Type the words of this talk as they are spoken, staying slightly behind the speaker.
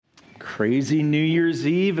Crazy New Year's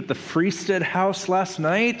Eve at the Freestead house last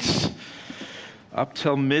night, up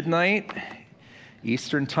till midnight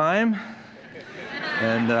Eastern time,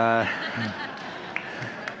 and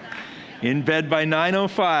in bed by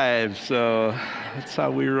 9:05, so that's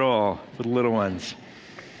how we roll for the little ones.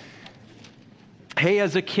 Hey,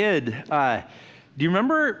 as a kid, do you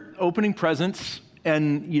remember opening presents?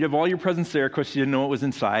 And you'd have all your presents there, of course you didn't know what was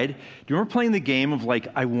inside. Do you remember playing the game of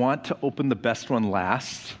I want to open the best one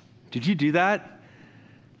last? Did you do that?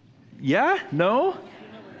 Yeah? No? I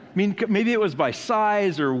mean, maybe it was by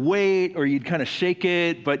size or weight, or you'd kind of shake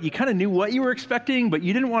it, but you kind of knew what you were expecting, but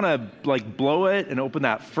you didn't want to blow it and open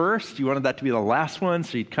that first. You wanted that to be the last one,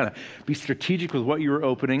 so you'd kind of be strategic with what you were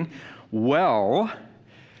opening. Well,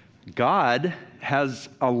 God has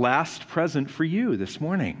a last present for you this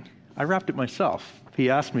morning. I wrapped it myself. He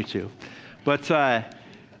asked me to. But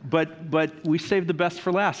we saved the best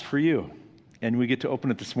for last for you. And we get to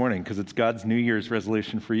open it this morning because it's God's New Year's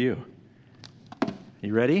resolution for you.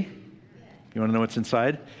 You ready? You want to know what's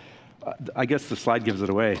inside? I guess the slide gives it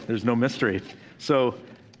away. There's no mystery. So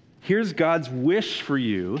here's God's wish for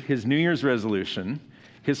you, his New Year's resolution.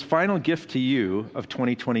 His final gift to you of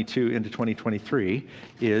 2022 into 2023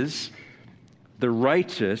 is the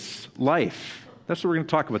righteous life. That's what we're going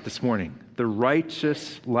to talk about this morning, the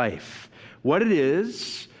righteous life. What it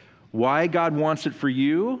is, why God wants it for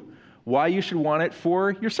you, why you should want it for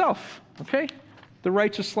yourself, okay? The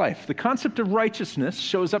righteous life. The concept of righteousness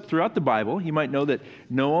shows up throughout the Bible. You might know that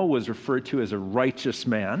Noah was referred to as a righteous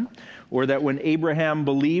man, or that when Abraham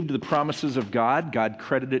believed the promises of God, God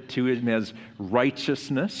credited it to him as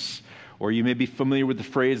righteousness. Or you may be familiar with the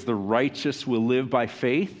phrase, the righteous will live by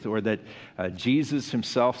faith, or that Jesus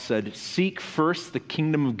himself said, seek first the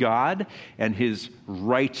kingdom of God and his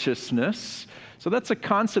righteousness. So that's a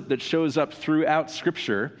concept that shows up throughout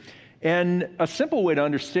Scripture. And a simple way to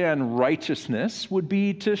understand righteousness would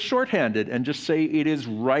be to shorthand it and just say it is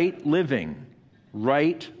right living.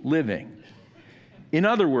 Right living. In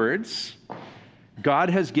other words, God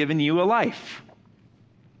has given you a life.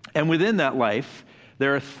 And within that life,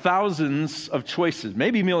 there are thousands of choices,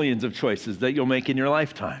 maybe millions of choices that you'll make in your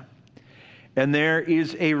lifetime. And there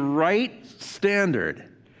is a right standard,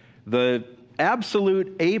 the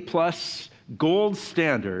absolute A+ gold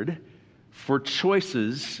standard for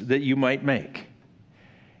choices that you might make.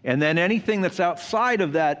 And then anything that's outside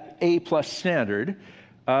of that A+ standard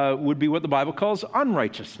would be what the Bible calls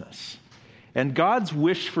unrighteousness. And God's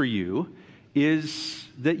wish for you is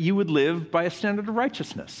that you would live by a standard of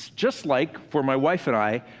righteousness. Just like for my wife and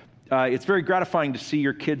I, it's very gratifying to see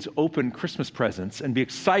your kids open Christmas presents and be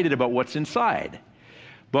excited about what's inside.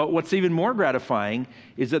 But what's even more gratifying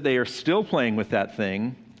is that they are still playing with that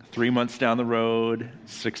thing 3 months down the road,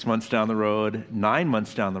 6 months down the road, 9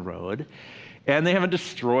 months down the road, and they haven't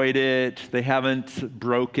destroyed it, they haven't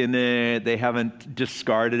broken it, they haven't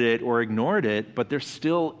discarded it or ignored it, but they're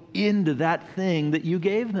still into that thing that you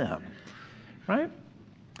gave them, right?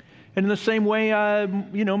 And in the same way,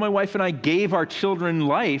 my wife and I gave our children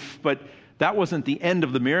life, but that wasn't the end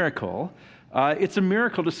of the miracle. It's a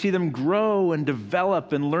miracle to see them grow and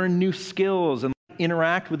develop and learn new skills and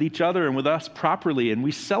interact with each other and with us properly, and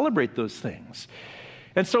we celebrate those things.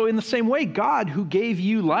 And so in the same way, God, who gave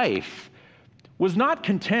you life, was not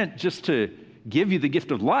content just to give you the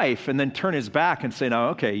gift of life and then turn his back and say, no,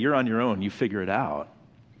 okay, you're on your own, you figure it out.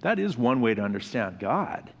 That is one way to understand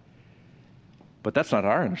God. But that's not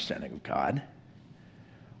our understanding of God.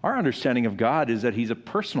 Our understanding of God is that he's a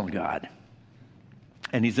personal God.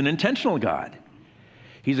 And he's an intentional God.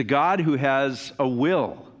 He's a God who has a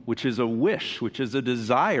will, which is a wish, which is a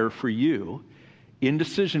desire for you in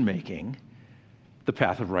decision-making, the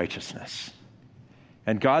path of righteousness.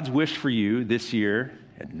 And God's wish for you this year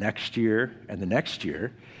and next year and the next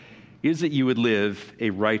year is that you would live a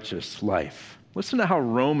righteous life. Listen to how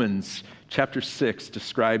Romans chapter 6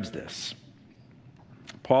 describes this.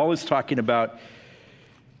 Paul is talking about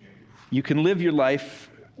you can live your life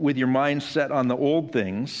with your mind set on the old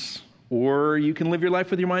things, or you can live your life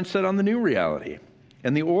with your mind set on the new reality.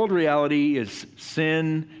 And the old reality is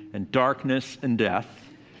sin and darkness and death,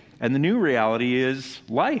 and the new reality is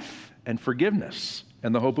life and forgiveness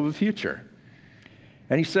and the hope of a future.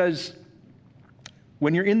 And he says,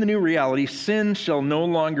 when you're in the new reality, sin shall no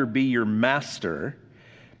longer be your master,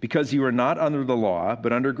 because you are not under the law,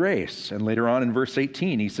 but under grace. And later on in verse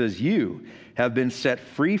 18, he says, you have been set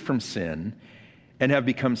free from sin and have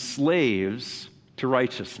become slaves to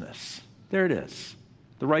righteousness. There it is,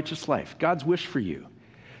 the righteous life, God's wish for you,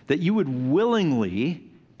 that you would willingly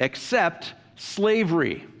accept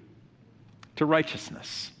slavery to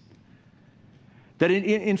righteousness. That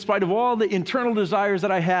in spite of all the internal desires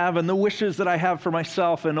that I have and the wishes that I have for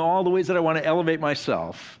myself and all the ways that I want to elevate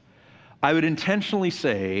myself, I would intentionally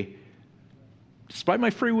say, despite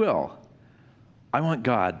my free will, I want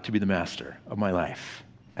God to be the master of my life.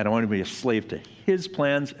 And I want to be a slave to his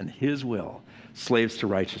plans and his will, slaves to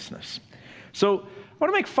righteousness. So I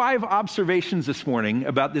want to make 5 observations this morning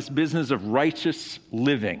about this business of righteous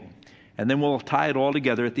living. And then we'll tie it all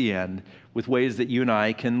together at the end with ways that you and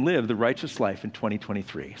I can live the righteous life in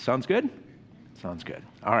 2023. Sounds good? Sounds good.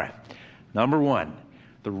 All right. Number 1,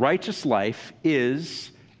 the righteous life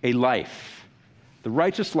is a life. The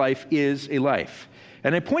righteous life is a life.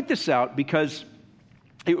 And I point this out because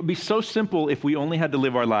it would be so simple if we only had to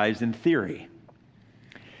live our lives in theory.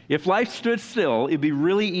 If life stood still, it'd be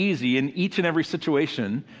really easy in each and every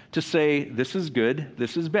situation to say, this is good,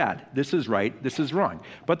 this is bad, this is right, this is wrong.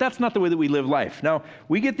 But that's not the way that we live life. Now,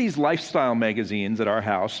 we get these lifestyle magazines at our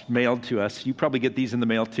house mailed to us. You probably get these in the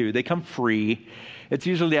mail too. They come free. It's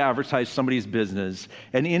usually to advertise somebody's business.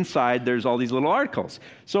 And inside, there's all these little articles.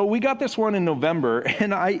 So we got this one in November,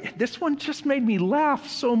 and this one just made me laugh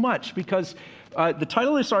so much because the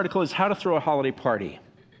title of this article is How to Throw a Holiday Party.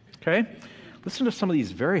 Okay? Listen to some of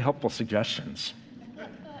these very helpful suggestions.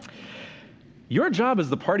 Your job as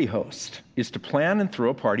the party host is to plan and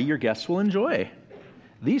throw a party your guests will enjoy.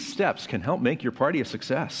 These steps can help make your party a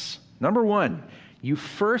success. Number 1, you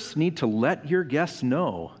first need to let your guests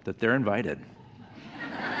know that they're invited.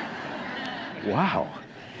 Wow.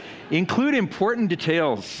 Include important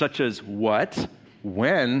details such as what,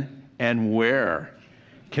 when, and where.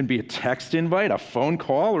 Can be a text invite, a phone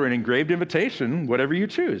call, or an engraved invitation, whatever you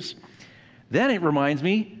choose. Then it reminds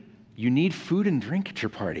me, you need food and drink at your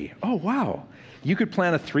party. Oh, wow. You could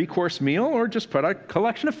plan a 3-course meal or just put a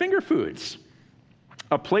collection of finger foods.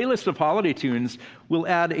 A playlist of holiday tunes will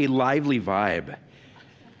add a lively vibe.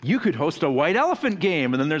 You could host a white elephant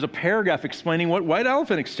game, and then there's a paragraph explaining what white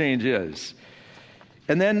elephant exchange is.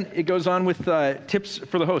 And then it goes on with tips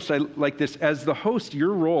for the host. I like this. As the host,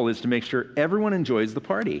 your role is to make sure everyone enjoys the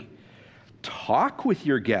party. Talk with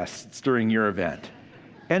your guests during your event.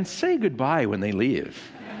 And say goodbye when they leave.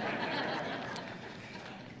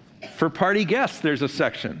 For party guests, there's a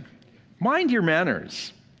section. Mind your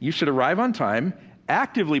manners. You should arrive on time,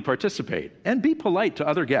 actively participate, and be polite to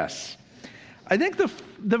other guests. I think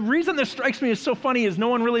the reason this strikes me as so funny is no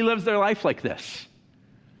one really lives their life like this.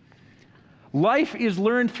 Life is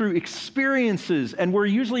learned through experiences, and we're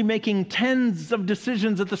usually making tens of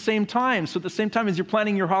decisions at the same time. So at the same time as you're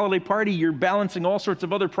planning your holiday party, you're balancing all sorts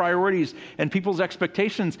of other priorities and people's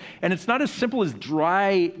expectations. And it's not as simple as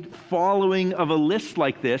dry following of a list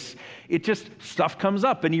like this. It just, stuff comes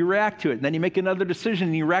up and you react to it. And then you make another decision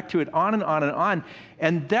and you react to it on and on and on.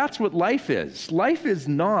 And that's what life is. Life is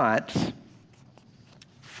not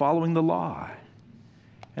following the law.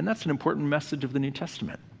 And that's an important message of the New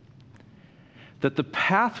Testament. That the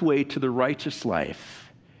pathway to the righteous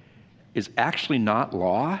life is actually not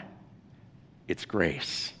law, it's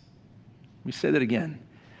grace. Let me say that again.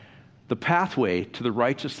 The pathway to the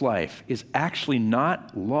righteous life is actually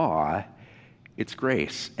not law, it's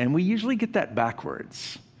grace. And we usually get that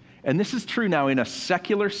backwards. And this is true now in a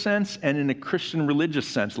secular sense and in a Christian religious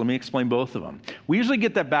sense. Let me explain both of them. We usually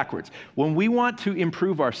get that backwards. When we want to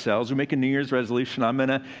improve ourselves, we make a New Year's resolution. I'm going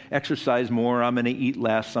to exercise more. I'm going to eat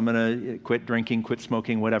less. I'm going to quit drinking, quit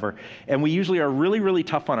smoking, whatever. And we usually are really, really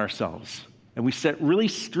tough on ourselves. And we set really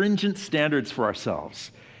stringent standards for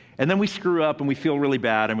ourselves. And then we screw up and we feel really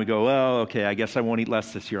bad and we go, oh, okay, I guess I won't eat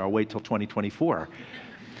less this year. I'll wait till 2024.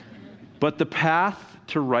 But the path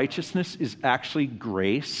to righteousness is actually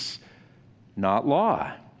grace, not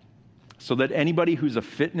law. So that anybody who's a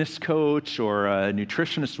fitness coach or a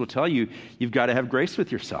nutritionist will tell you, you've got to have grace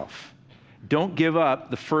with yourself. Don't give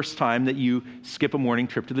up the first time that you skip a morning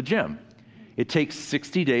trip to the gym. It takes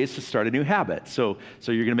 60 days to start a new habit. So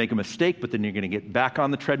you're going to make a mistake, but then you're going to get back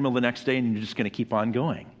on the treadmill the next day and you're just going to keep on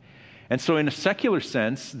going. And so in a secular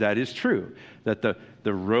sense, that is true. That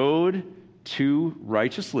the road to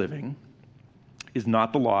righteous living is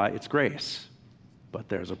not the law, it's grace. But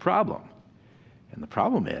there's a problem. And the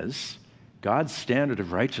problem is, God's standard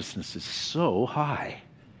of righteousness is so high,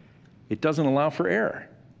 it doesn't allow for error.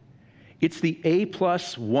 It's the A+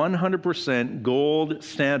 100% gold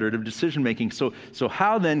standard of decision making. So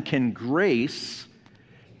how then can grace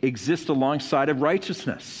exist alongside of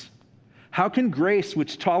righteousness? How can grace,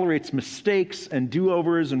 which tolerates mistakes and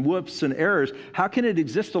do-overs and whoops and errors, how can it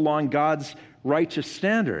exist along God's righteous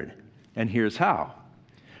standard? And here's how.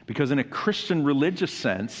 Because in a Christian religious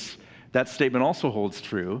sense, that statement also holds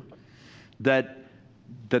true, that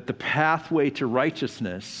the pathway to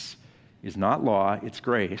righteousness is not law, it's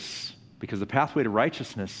grace. Because the pathway to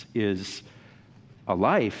righteousness is a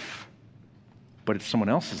life, but it's someone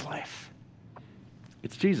else's life.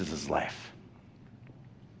 It's Jesus' life.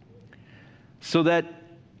 So that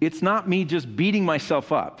it's not me just beating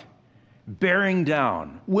myself up, bearing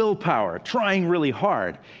down, willpower, trying really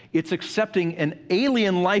hard. It's accepting an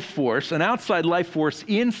alien life force, an outside life force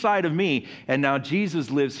inside of me, and now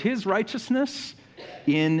Jesus lives his righteousness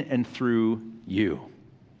in and through you.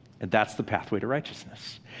 And that's the pathway to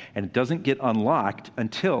righteousness. And it doesn't get unlocked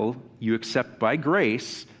until you accept by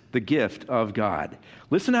grace the gift of God.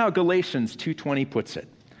 Listen to how Galatians 2:20 puts it.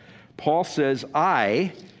 Paul says,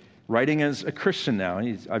 writing as a Christian now,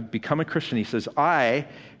 I've become a Christian, he says, I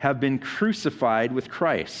have been crucified with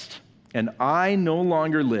Christ, and I no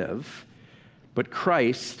longer live, but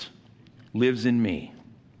Christ lives in me.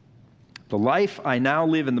 The life I now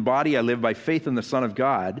live in the body, I live by faith in the Son of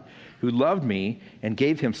God, who loved me and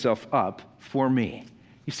gave himself up for me.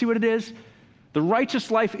 You see what it is? The righteous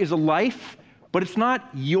life is a life, but it's not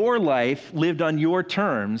your life lived on your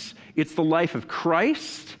terms. It's the life of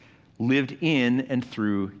Christ lived in and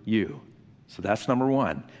through you. So that's number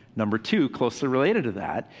one. Number two, closely related to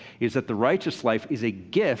that, is that the righteous life is a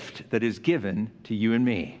gift that is given to you and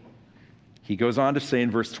me. He goes on to say in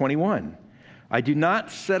verse 21, I do not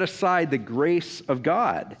set aside the grace of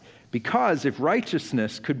God, because if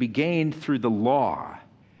righteousness could be gained through the law,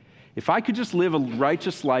 if I could just live a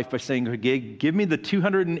righteous life by saying, give me the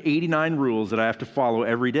 289 rules that I have to follow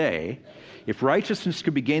every day, if righteousness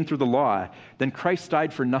could be gained through the law, then Christ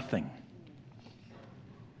died for nothing.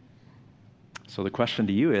 So the question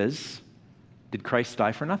to you is, did Christ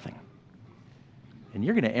die for nothing? And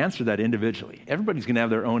you're going to answer that individually. Everybody's going to have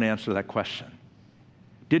their own answer to that question.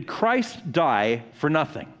 Did Christ die for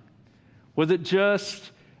nothing? Was it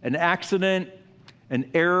just an accident, an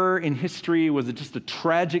error in history? Was it just a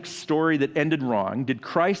tragic story that ended wrong? Did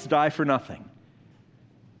Christ die for nothing?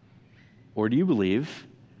 Or do you believe,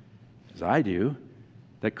 as I do,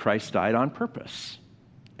 that Christ died on purpose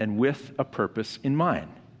and with a purpose in mind?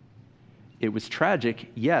 It was tragic,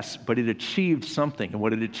 yes, but it achieved something. And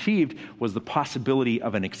what it achieved was the possibility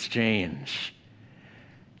of an exchange.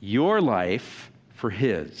 Your life for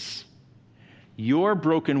his. Your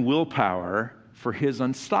broken willpower for his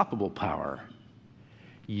unstoppable power.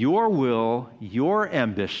 Your will, your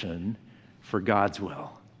ambition for God's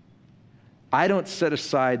will. I don't set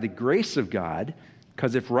aside the grace of God,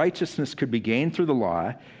 because if righteousness could be gained through the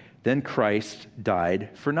law, then Christ died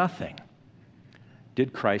for nothing.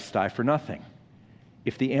 Did Christ die for nothing?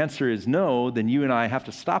 If the answer is no, then you and I have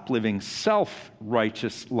to stop living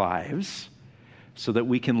self-righteous lives so that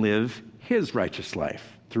we can live his righteous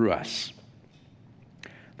life through us.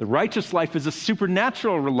 The righteous life is a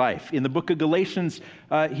supernatural life. In the book of Galatians,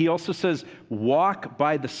 he also says, walk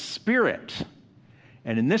by the Spirit.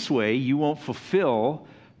 And in this way, you won't fulfill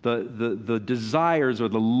the desires or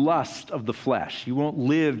the lust of the flesh. You won't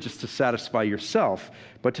live just to satisfy yourself,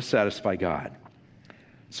 but to satisfy God.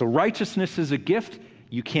 So righteousness is a gift.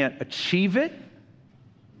 You can't achieve it.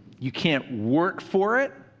 You can't work for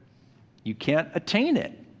it. You can't attain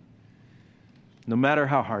it, no matter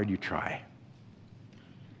how hard you try.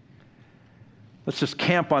 Let's just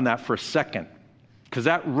camp on that for a second, because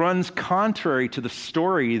that runs contrary to the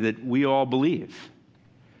story that we all believe.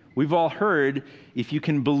 We've all heard, if you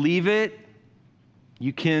can believe it,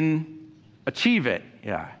 you can achieve it.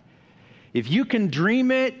 Yeah. If you can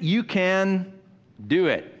dream it, you can do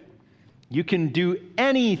it. You can do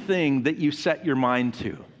anything that you set your mind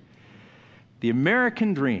to. The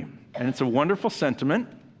American dream, and it's a wonderful sentiment,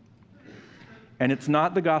 and it's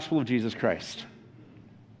not the gospel of Jesus Christ.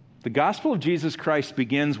 The gospel of Jesus Christ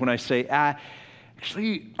begins when I say,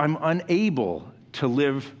 actually, I'm unable to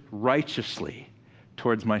live righteously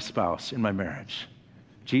towards my spouse in my marriage.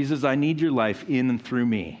 Jesus, I need your life in and through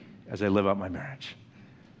me as I live out my marriage.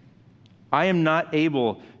 I am not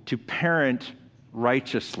able to parent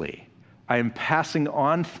righteously. I am passing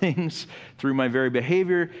on things through my very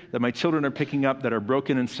behavior that my children are picking up that are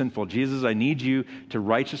broken and sinful. Jesus, I need you to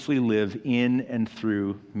righteously live in and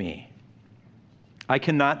through me. I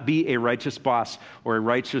cannot be a righteous boss or a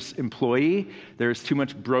righteous employee. There is too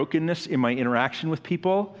much brokenness in my interaction with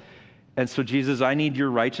people. And so, Jesus, I need your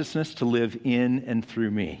righteousness to live in and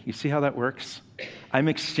through me. You see how that works? I'm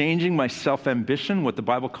exchanging my self-ambition, what the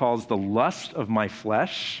Bible calls the lust of my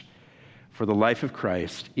flesh, for the life of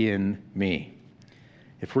Christ in me.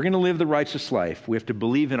 If we're going to live the righteous life, we have to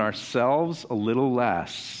believe in ourselves a little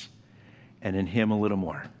less and in him a little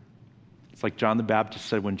more. It's like John the Baptist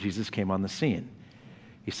said when Jesus came on the scene.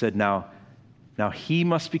 He said, now he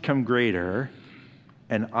must become greater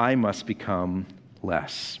and I must become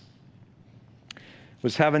less.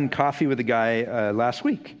 was having coffee with a guy last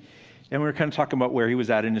week. And we were kind of talking about where he was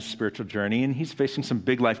at in his spiritual journey, and he's facing some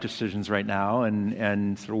big life decisions right now,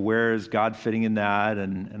 and sort of where is God fitting in that,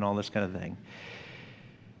 and all this kind of thing.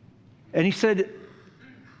 And he said,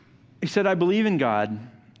 I believe in God.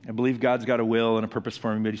 I believe God's got a will and a purpose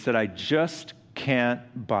for me, but he said, I just can't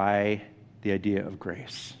buy the idea of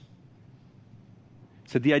grace. He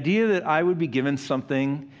said, the idea that I would be given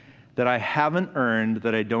something that I haven't earned,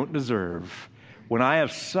 that I don't deserve, when I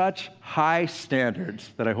have such high standards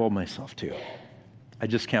that I hold myself to. I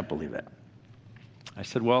just can't believe it. I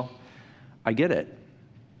said, well, I get it.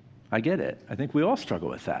 I think we all struggle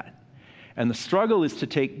with that. And the struggle is to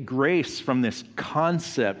take grace from this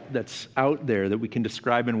concept that's out there that we can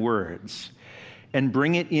describe in words and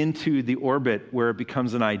bring it into the orbit where it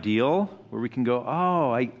becomes an ideal, where we can go,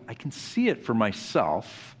 oh, I can see it for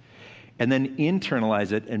myself, and then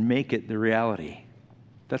internalize it and make it the reality.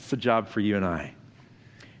 That's the job for you and I.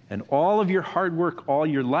 And all of your hard work all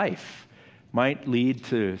your life might lead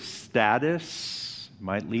to status,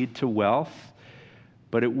 might lead to wealth,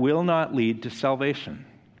 but it will not lead to salvation.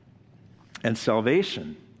 And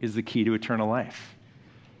salvation is the key to eternal life.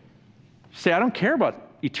 You say, I don't care about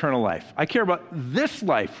eternal life. I care about this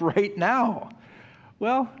life right now.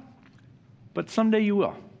 Well, but someday you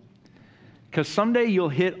will. Because someday you'll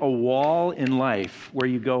hit a wall in life where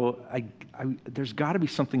you go, there's got to be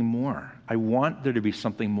something more. I want there to be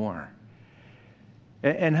something more.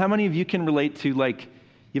 And how many of you can relate to, like,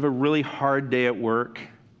 you have a really hard day at work,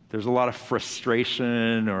 there's a lot of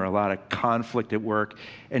frustration or a lot of conflict at work,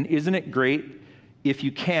 and isn't it great, if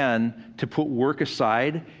you can, to put work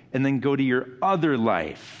aside and then go to your other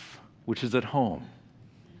life, which is at home?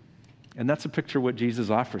 And that's a picture of what Jesus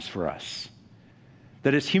offers for us.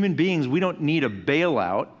 That as human beings, we don't need a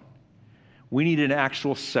bailout. We need an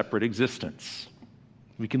actual separate existence.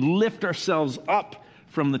 We can lift ourselves up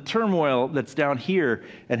from the turmoil that's down here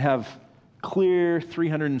and have clear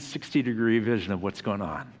 360-degree vision of what's going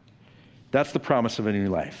on. That's the promise of a new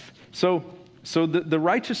life. So the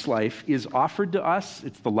righteous life is offered to us.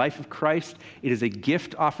 It's the life of Christ. It is a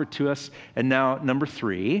gift offered to us. And now, number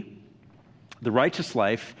 3, the righteous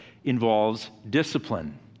life involves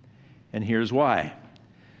discipline. And here's why.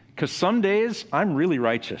 Because some days I'm really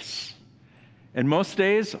righteous. And most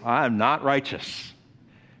days, I'm not righteous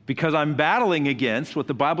because I'm battling against what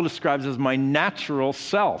the Bible describes as my natural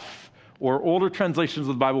self, or older translations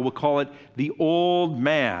of the Bible will call it the old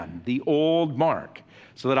man, the old Mark,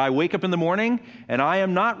 so that I wake up in the morning and I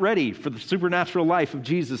am not ready for the supernatural life of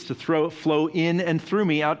Jesus to flow in and through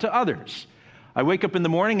me out to others. I wake up in the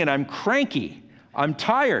morning and I'm cranky. I'm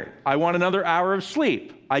tired. I want another hour of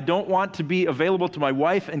sleep. I don't want to be available to my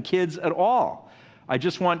wife and kids at all. I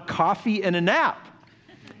just want coffee and a nap.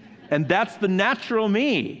 And that's the natural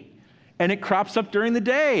me. And it crops up during the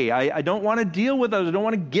day. I don't want to deal with others. I don't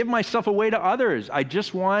want to give myself away to others. I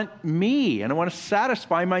just want me, and I want to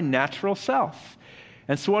satisfy my natural self.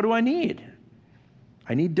 And so what do I need?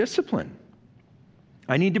 I need discipline.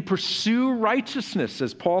 I need to pursue righteousness,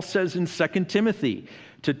 as Paul says in 2 Timothy.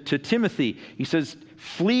 To Timothy, he says,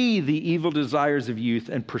 flee the evil desires of youth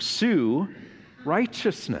and pursue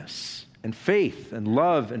righteousness and faith and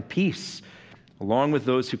love and peace, along with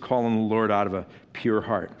those who call on the Lord out of a pure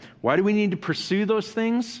heart. Why do we need to pursue those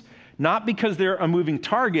things? Not because they're a moving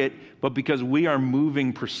target, but because we are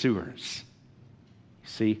moving pursuers.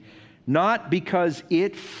 See? Not because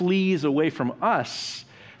it flees away from us,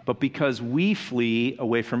 but because we flee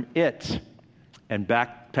away from it and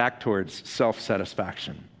back towards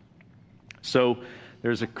self-satisfaction. So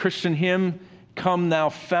there's a Christian hymn, "Come Thou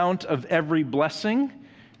Fount of Every Blessing,"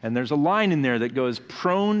 and there's a line in there that goes,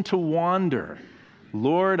 "Prone to wander,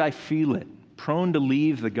 Lord, I feel it, prone to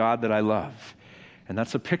leave the God that I love." And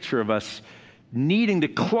that's a picture of us needing to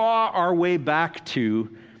claw our way back to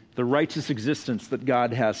the righteous existence that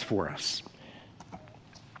God has for us.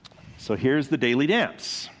 So here's the daily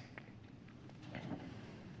dance.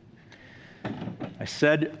 I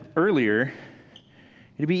said earlier,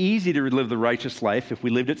 it'd be easy to live the righteous life if we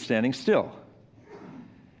lived it standing still.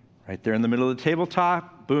 Right there in the middle of the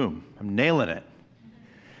tabletop, boom, I'm nailing it.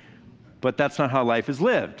 But that's not how life is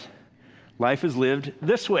lived. Life is lived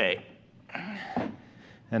this way.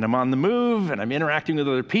 And I'm on the move, and I'm interacting with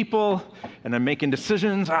other people, and I'm making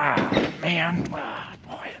decisions. Boy, and I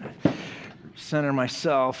center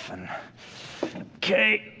myself, and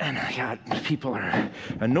okay, and I got people are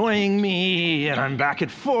annoying me, and I'm back and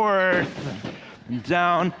forth, and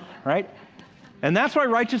down, right? And that's why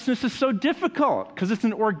righteousness is so difficult, because it's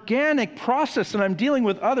an organic process, and I'm dealing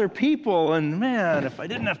with other people, and man, if I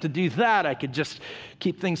didn't have to do that, I could just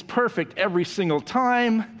keep things perfect every single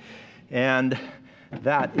time. And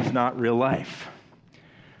That is not real life.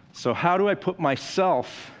 So how do I put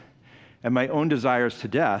myself and my own desires to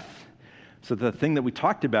death so that the thing that we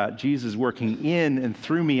talked about, Jesus working in and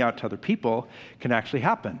through me out to other people, can actually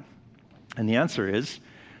happen? And the answer is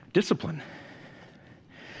discipline.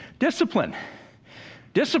 Discipline.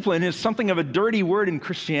 Discipline is something of a dirty word in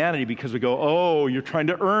Christianity because we go, oh, you're trying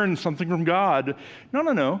to earn something from God.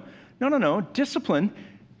 No. Discipline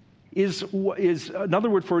is another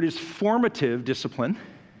word for it is formative discipline.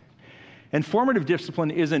 And formative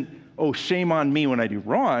discipline isn't, oh, shame on me when I do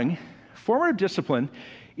wrong. Formative discipline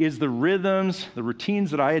is the rhythms, the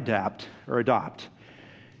routines that I adopt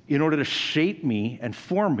in order to shape me and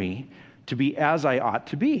form me to be as I ought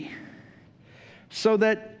to be. So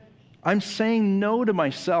that I'm saying no to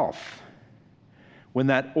myself when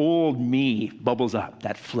that old me bubbles up,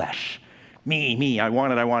 that flesh. Me, I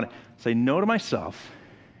want it. Say no to myself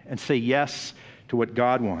and say yes to what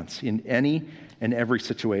God wants in any and every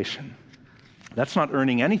situation. That's not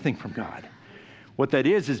earning anything from God. What that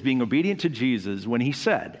is being obedient to Jesus when he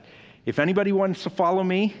said, if anybody wants to follow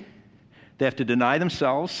me, they have to deny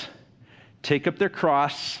themselves, take up their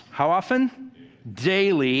cross, how often?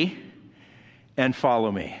 Daily, and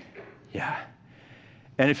follow me. Yeah.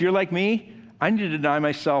 And if you're like me, I need to deny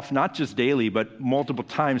myself not just daily, but multiple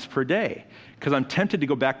times per day. Because I'm tempted to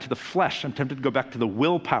go back to the flesh. I'm tempted to go back to the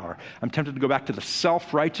willpower. I'm tempted to go back to the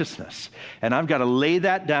self-righteousness. And I've got to lay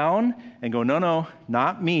that down and go, no,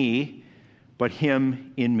 not me, but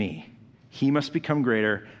him in me. He must become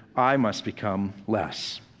greater. I must become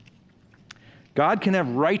less. God can have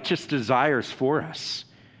righteous desires for us,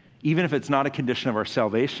 even if it's not a condition of our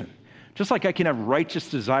salvation. Just like I can have righteous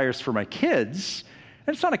desires for my kids,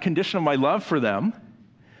 and it's not a condition of my love for them.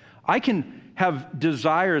 I can have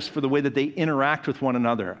desires for the way that they interact with one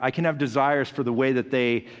another. I can have desires for the way that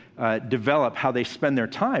they develop, how they spend their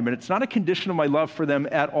time, and it's not a condition of my love for them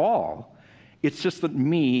at all. It's just that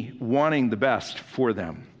me wanting the best for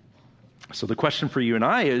them. So the question for you and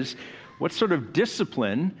I is, what sort of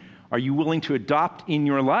discipline are you willing to adopt in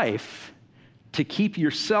your life to keep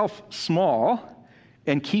yourself small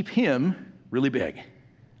and keep him really big,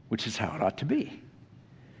 which is how it ought to be?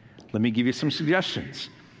 Let me give you some suggestions.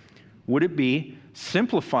 Would it be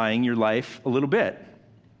simplifying your life a little bit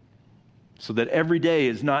so that every day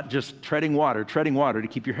is not just treading water to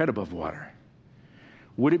keep your head above water?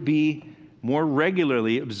 Would it be more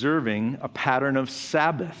regularly observing a pattern of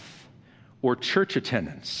Sabbath or church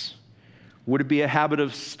attendance? Would it be a habit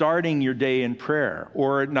of starting your day in prayer,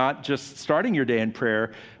 or not just starting your day in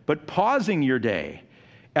prayer, but pausing your day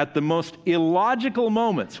at the most illogical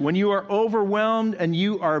moments when you are overwhelmed and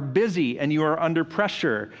you are busy and you are under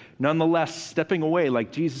pressure, nonetheless stepping away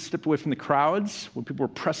like Jesus stepped away from the crowds when people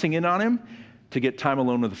were pressing in on him to get time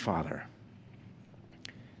alone with the Father?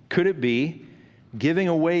 Could it be giving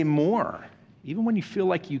away more, even when you feel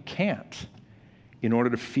like you can't, in order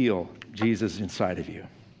to feel Jesus inside of you?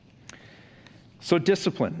 So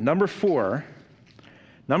discipline. Number four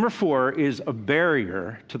is a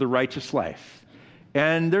barrier to the righteous life.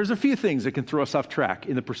 And there's a few things that can throw us off track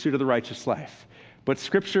in the pursuit of the righteous life. But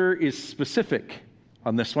Scripture is specific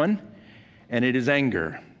on this one, and it is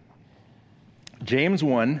anger. James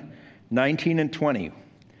 1:19 and 20.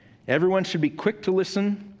 Everyone should be quick to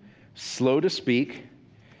listen, slow to speak,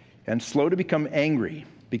 and slow to become angry,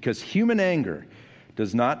 because human anger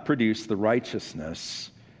does not produce the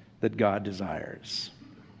righteousness that God desires.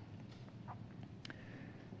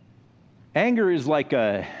 Anger is like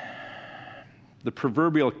the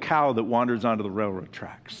proverbial cow that wanders onto the railroad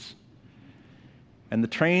tracks. And the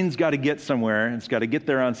train's got to get somewhere, and it's got to get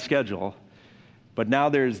there on schedule, but now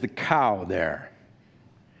there's the cow there.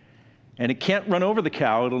 And it can't run over the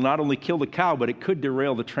cow. It'll not only kill the cow, but it could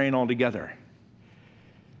derail the train altogether.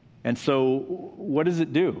 And so what does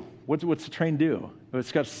it do? What's the train do?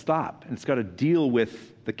 It's got to stop, and it's got to deal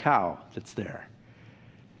with the cow that's there.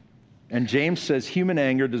 And James says human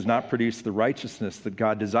anger does not produce the righteousness that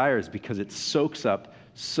God desires because it soaks up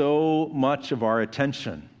so much of our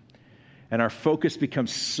attention. And our focus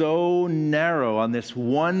becomes so narrow on this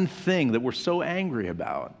one thing that we're so angry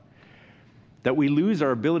about that we lose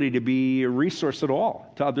our ability to be a resource at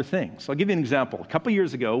all to other things. I'll give you an example. A couple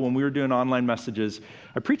years ago when we were doing online messages,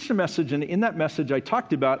 I preached a message, and in that message I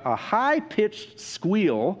talked about a high-pitched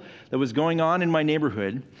squeal that was going on in my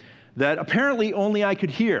neighborhood that apparently only I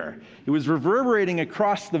could hear. It was reverberating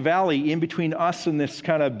across the valley in between us and this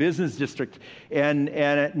kind of business district. And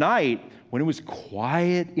at night, when it was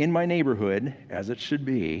quiet in my neighborhood, as it should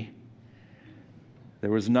be, there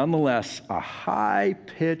was nonetheless a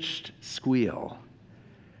high-pitched squeal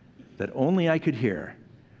that only I could hear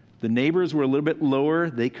The neighbors were a little bit lower.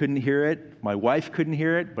 They couldn't hear it. My wife couldn't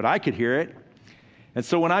hear it, but I could hear it. And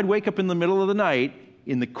so when I'd wake up in the middle of the night,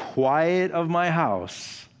 in the quiet of my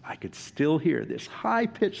house, I could still hear this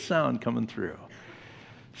high-pitched sound coming through.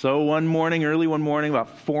 So early one morning,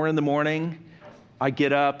 about 4 a.m, I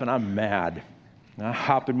get up and I'm mad. I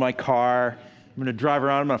hop in my car. I'm going to drive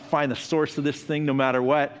around. I'm going to find the source of this thing no matter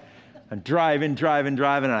what. I'm driving,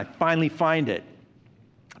 and I finally find it.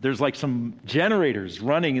 There's like some generators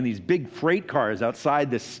running in these big freight cars outside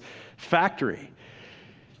this factory.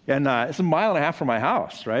 And it's a mile and a half from my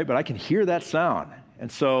house, right? But I can hear that sound.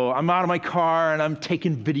 And so I'm out of my car and I'm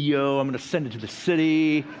taking video. I'm going to send it to the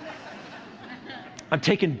city. I'm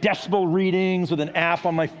taking decibel readings with an app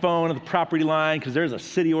on my phone of the property line because there's a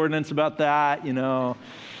city ordinance about that,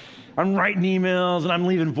 I'm writing emails and I'm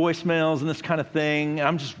leaving voicemails and this kind of thing.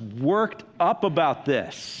 I'm just worked up about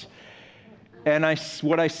this. And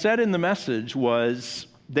what I said in the message was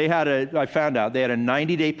I found out they had a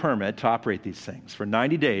 90-day permit to operate these things. For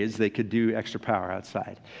 90 days, they could do extra power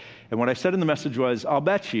outside. And what I said in the message was, I'll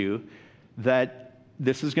bet you that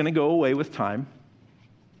this is going to go away with time.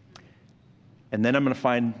 And then I'm going to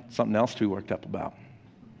find something else to be worked up about.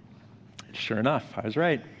 And sure enough, I was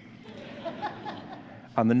right.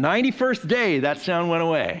 On the 91st day, that sound went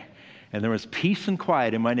away. And there was peace and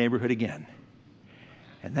quiet in my neighborhood again.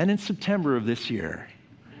 And then in September of this year,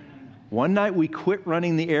 one night we quit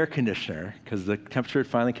running the air conditioner because the temperature had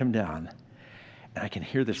finally come down. And I can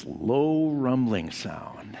hear this low rumbling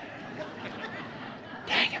sound.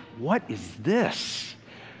 Dang it, what is this?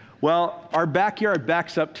 Well, our backyard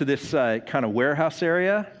backs up to this kind of warehouse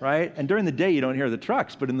area, right? And during the day, you don't hear the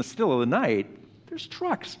trucks. But in the still of the night, there's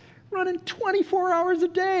trucks running 24 hours a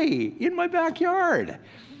day in my backyard.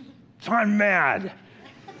 So I'm mad.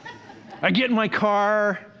 I get in my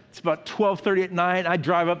car. It's about 12:30 at night. I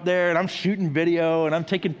drive up there, and I'm shooting video, and I'm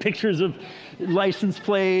taking pictures of license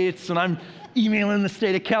plates, and I'm emailing the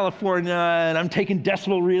state of California, and I'm taking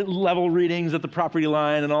decibel level readings at the property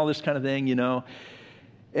line and all this kind of thing, And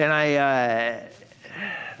that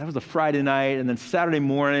was a Friday night, and then Saturday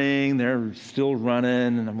morning, they're still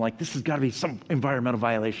running, and I'm like, this has got to be some environmental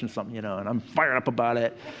violation, something, and I'm fired up about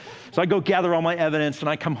it. So I go gather all my evidence, and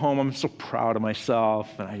I come home. I'm so proud of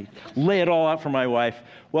myself, and I lay it all out for my wife.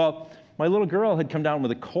 Well, my little girl had come down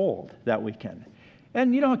with a cold that weekend.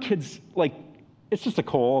 And you know how kids, it's just a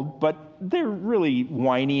cold, but they're really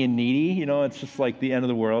whiny and needy. It's just like the end of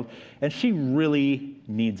the world. And she really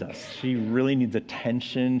needs us. She really needs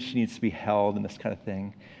attention. She needs to be held and this kind of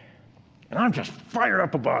thing. And I'm just fired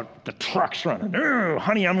up about the trucks running. Oh,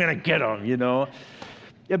 honey, I'm going to get them,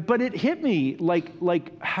 Yeah, but it hit me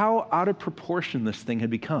like how out of proportion this thing had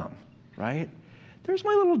become, right? There's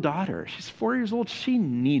my little daughter. She's 4 years old. She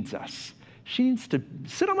needs us. She needs to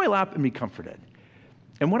sit on my lap and be comforted.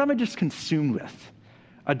 And what am I just consumed with?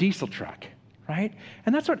 A diesel truck, right?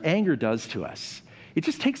 And that's what anger does to us. It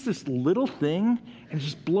just takes this little thing and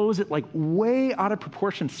just blows it way out of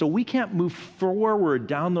proportion so we can't move forward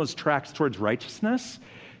down those tracks towards righteousness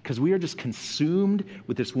because we are just consumed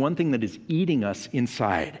with this one thing that is eating us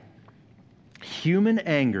inside. Human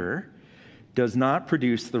anger does not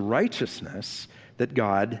produce the righteousness that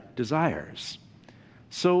God desires.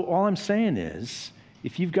 So all I'm saying is,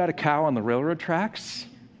 if you've got a cow on the railroad tracks,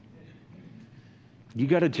 you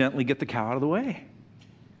got to gently get the cow out of the way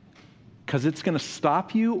because it's going to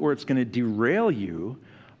stop you or it's going to derail you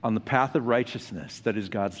on the path of righteousness that is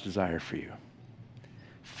God's desire for you.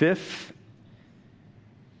 Fifth,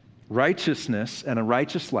 righteousness and a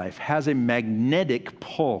righteous life has a magnetic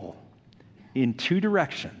pull in two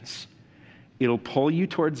directions. It'll pull you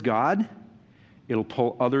towards God. It'll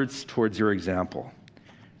pull others towards your example.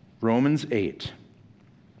 Romans 8,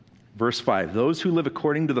 verse 5, those who live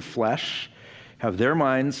according to the flesh have their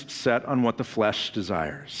minds set on what the flesh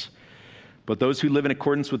desires. But those who live in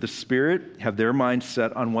accordance with the Spirit have their minds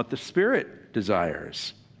set on what the Spirit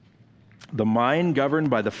desires. The mind governed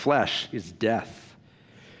by the flesh is death,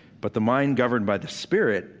 but the mind governed by the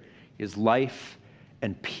Spirit is life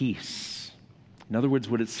and peace. In other words,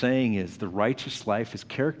 what it's saying is the righteous life is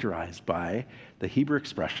characterized by, the Hebrew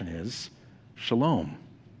expression is, shalom.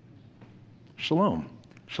 Shalom.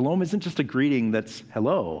 Shalom isn't just a greeting that's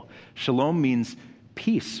hello. Shalom means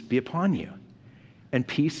peace be upon you. And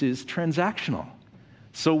peace is transactional.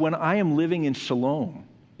 So when I am living in shalom,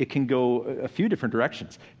 it can go a few different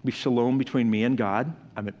directions. Be shalom between me and God.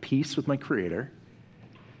 I'm at peace with my Creator.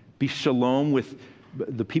 Be shalom with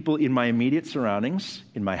the people in my immediate surroundings,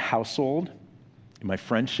 in my household, in my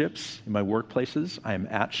friendships, in my workplaces. I am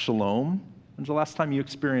at shalom. When's the last time you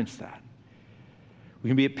experienced that? We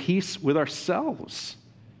can be at peace with ourselves.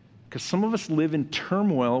 Because some of us live in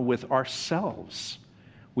turmoil with ourselves.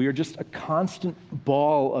 We are just a constant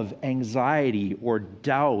ball of anxiety or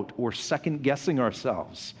doubt or second-guessing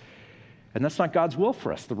ourselves. And that's not God's will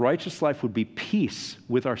for us. The righteous life would be peace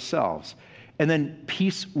with ourselves, and then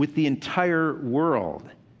peace with the entire world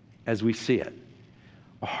as we see it.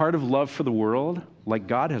 A heart of love for the world, like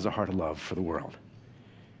God has a heart of love for the world.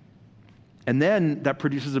 And then that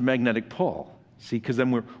produces a magnetic pull. See, because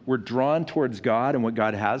then we're drawn towards God and what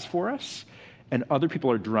God has for us, and other people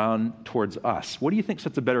are drawn towards us. What do you think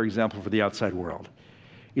sets a better example for the outside world?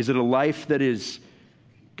 Is it a life that is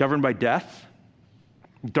governed by death,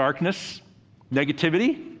 darkness,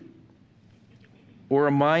 negativity, or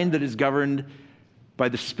a mind that is governed by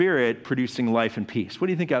the Spirit producing life and peace? What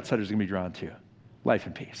do you think outsiders are going to be drawn to? Life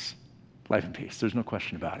and peace. Life and peace. There's no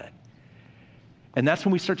question about it. And that's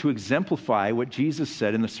when we start to exemplify what Jesus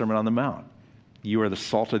said in the Sermon on the Mount. You are the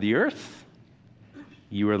salt of the earth.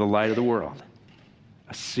 You are the light of the world.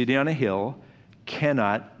 A city on a hill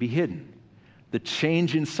cannot be hidden. The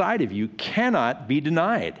change inside of you cannot be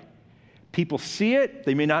denied. People see it.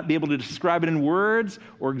 They may not be able to describe it in words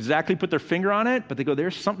or exactly put their finger on it, but they go,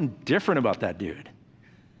 there's something different about that dude.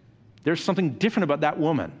 There's something different about that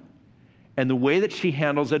woman. And the way that she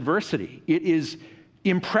handles adversity, it is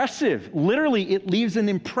impressive. Literally, it leaves an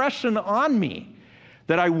impression on me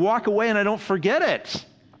that I walk away and I don't forget it.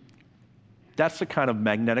 That's the kind of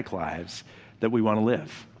magnetic lives that we want to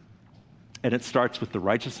live. And it starts with the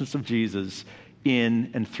righteousness of Jesus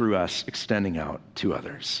in and through us, extending out to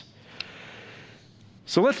others.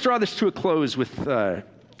 So let's draw this to a close with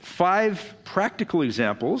 5 practical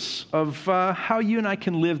examples of how you and I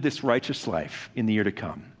can live this righteous life in the year to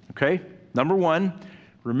come. Okay? Number 1,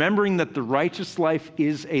 remembering that the righteous life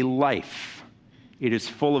is a life. It is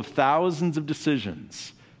full of thousands of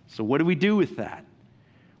decisions. So what do we do with that?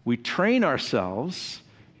 We train ourselves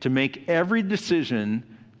to make every decision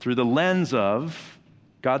through the lens of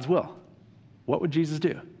God's will. What would Jesus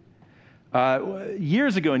do?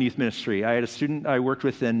 Years ago in youth ministry, I had a student I worked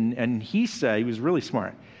with, and he said, he was really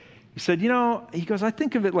smart. He said, he goes, I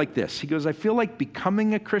think of it like this. He goes, I feel like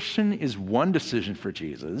becoming a Christian is one decision for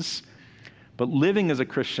Jesus, but living as a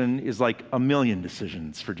Christian is like a million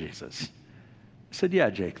decisions for Jesus. I said, yeah,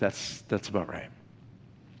 Jake, that's about right.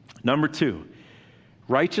 Number 2,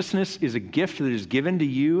 righteousness is a gift that is given to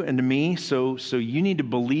you and to me, so you need to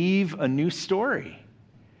believe a new story.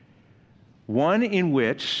 One in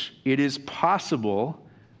which it is possible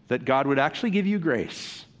that God would actually give you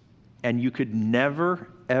grace, and you could never,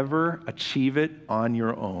 ever achieve it on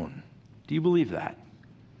your own. Do you believe that?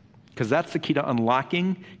 Because that's the key to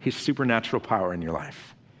unlocking his supernatural power in your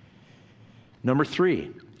life. Number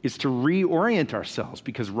 3 is to reorient ourselves,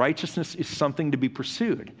 because righteousness is something to be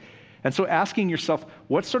pursued. And so asking yourself,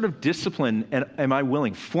 what sort of discipline am I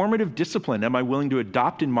willing, formative discipline am I willing to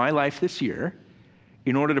adopt in my life this year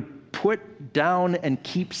in order to put down and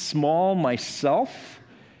keep small myself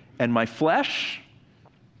and my flesh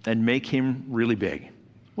and make him really big?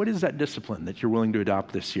 What is that discipline that you're willing to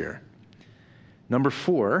adopt this year? Number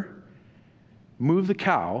 4, move the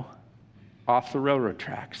cow off the railroad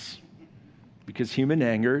tracks, because human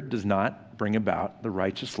anger does not bring about the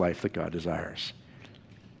righteous life that God desires.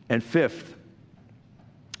 And 5th,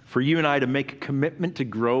 for you and I to make a commitment to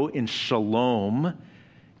grow in shalom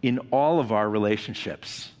in all of our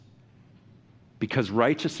relationships, because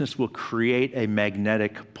righteousness will create a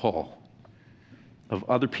magnetic pull of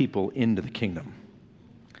other people into the kingdom.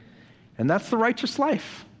 And that's the righteous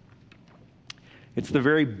life. It's the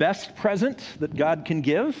very best present that God can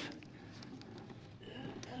give.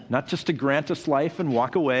 Not just to grant us life and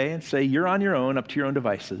walk away and say, you're on your own, up to your own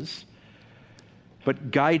devices,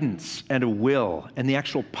 but guidance and a will and the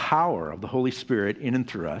actual power of the Holy Spirit in and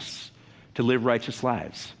through us to live righteous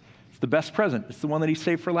lives. It's the best present. It's the one that he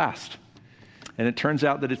saved for last. And it turns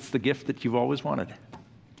out that it's the gift that you've always wanted.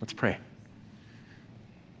 Let's pray.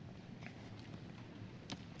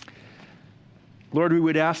 Lord, we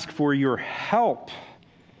would ask for your help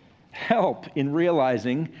in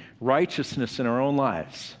realizing righteousness in our own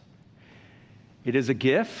lives. It is a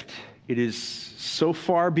gift. It is so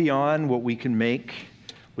far beyond what we can make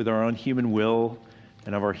with our own human will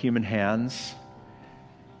and of our human hands.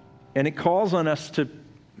 And it calls on us to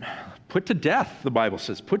put to death, the Bible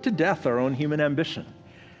says, put to death our own human ambition,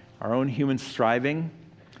 our own human striving,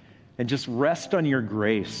 and just rest on your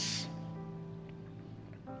grace.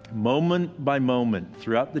 Moment by moment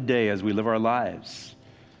throughout the day as we live our lives,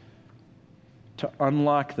 to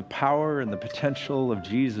unlock the power and the potential of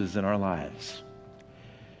Jesus in our lives.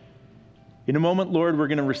 In a moment, Lord, we're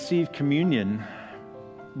going to receive communion,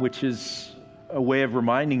 which is a way of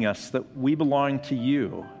reminding us that we belong to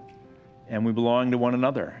you. and we belong to one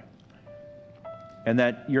another. And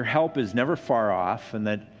that your help is never far off, and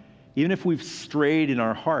that even if we've strayed in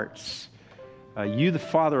our hearts, you, the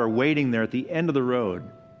Father, are waiting there at the end of the road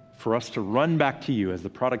for us to run back to you as the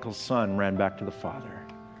prodigal son ran back to the Father.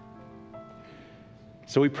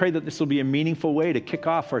 So we pray that this will be a meaningful way to kick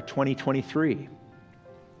off our 2023,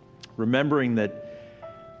 remembering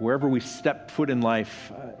that wherever we step foot in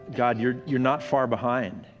life, God, you're not far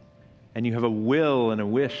behind, and you have a will and a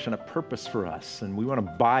wish and a purpose for us, and we want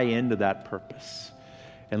to buy into that purpose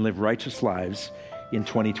and live righteous lives in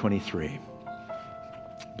 2023.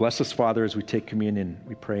 Bless us, Father, as we take communion.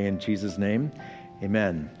 We pray in Jesus' name.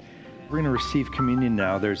 Amen. We're going to receive communion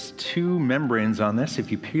now. There's 2 membranes on this.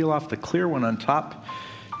 If you peel off the clear one on top,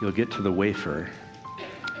 you'll get to the wafer.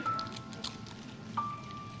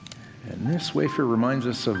 And this wafer reminds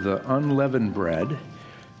us of the unleavened bread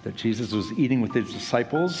that Jesus was eating with his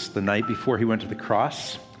disciples the night before he went to the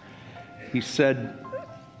cross. He said,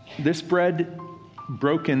 "This bread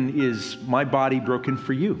broken is my body broken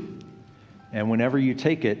for you. And whenever you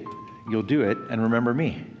take it, you'll do it and remember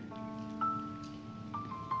me."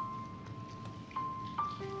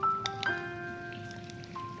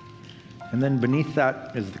 And then beneath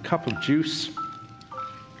that is the cup of juice,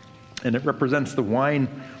 and it represents the wine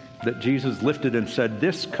that Jesus lifted and said,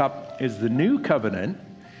 "This cup is the new covenant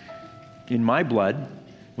in my blood,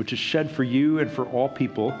 which is shed for you and for all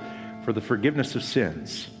people for the forgiveness of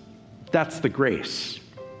sins." That's the grace.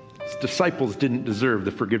 His disciples didn't deserve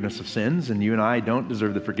the forgiveness of sins, and you and I don't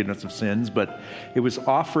deserve the forgiveness of sins, but it was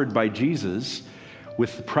offered by Jesus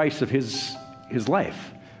with the price of his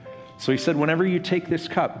life. So he said, whenever you take this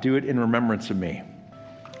cup, do it in remembrance of me.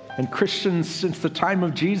 And Christians, since the time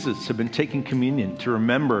of Jesus, have been taking communion to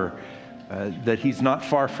remember that he's not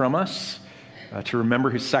far from us, to remember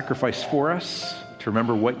his sacrifice for us, to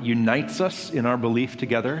remember what unites us in our belief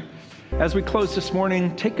together. As we close this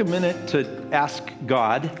morning, take a minute to ask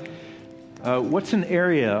God, what's an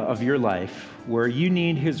area of your life where you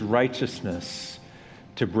need his righteousness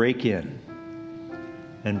to break in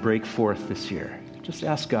and break forth this year? Just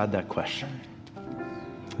ask God that question.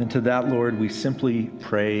 And to that, Lord, we simply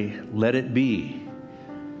pray, let it be.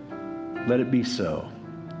 Let it be so,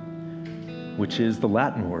 which is the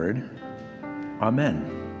Latin word, amen.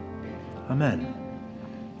 Amen.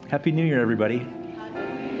 Happy New Year, everybody.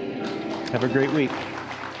 Have a great week.